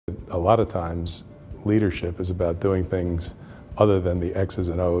a lot of times leadership is about doing things other than the X's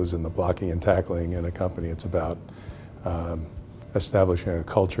and O's and the blocking and tackling in a company. It's about establishing a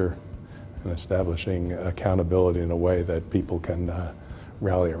culture and establishing accountability in a way that people can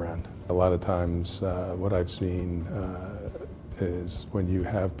rally around. A lot of times what I've seen is when you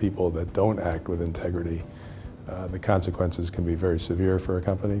have people that don't act with integrity, the consequences can be very severe for a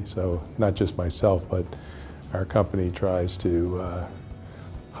company. So not just myself, but our company tries to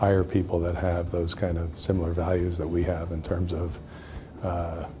hire people that have those kind of similar values that we have in terms of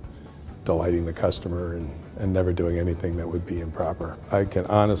delighting the customer and never doing anything that would be improper. I can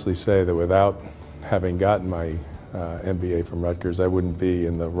honestly say that without having gotten my MBA from Rutgers, I wouldn't be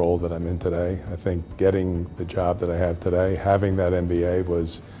in the role that I'm in today. I think getting the job that I have today, having that MBA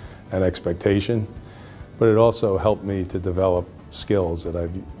was an expectation, but it also helped me to develop skills that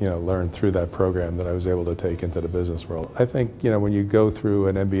I've learned through that program that I was able to take into the business world. I think when you go through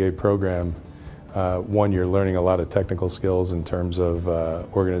an MBA program, one, you're learning a lot of technical skills in terms of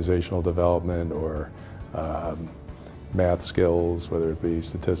organizational development or math skills, whether it be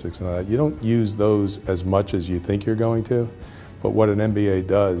statistics and all that. You don't use those as much as you think you're going to, but what an MBA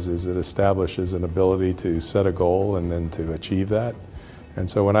does is it establishes an ability to set a goal and then to achieve that. And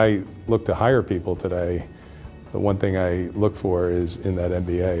so when I look to hire people today, the one thing I look for is in that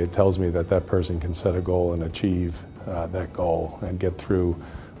MBA, it tells me that that person can set a goal and achieve that goal and get through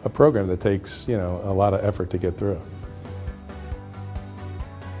a program that takes a lot of effort to get through.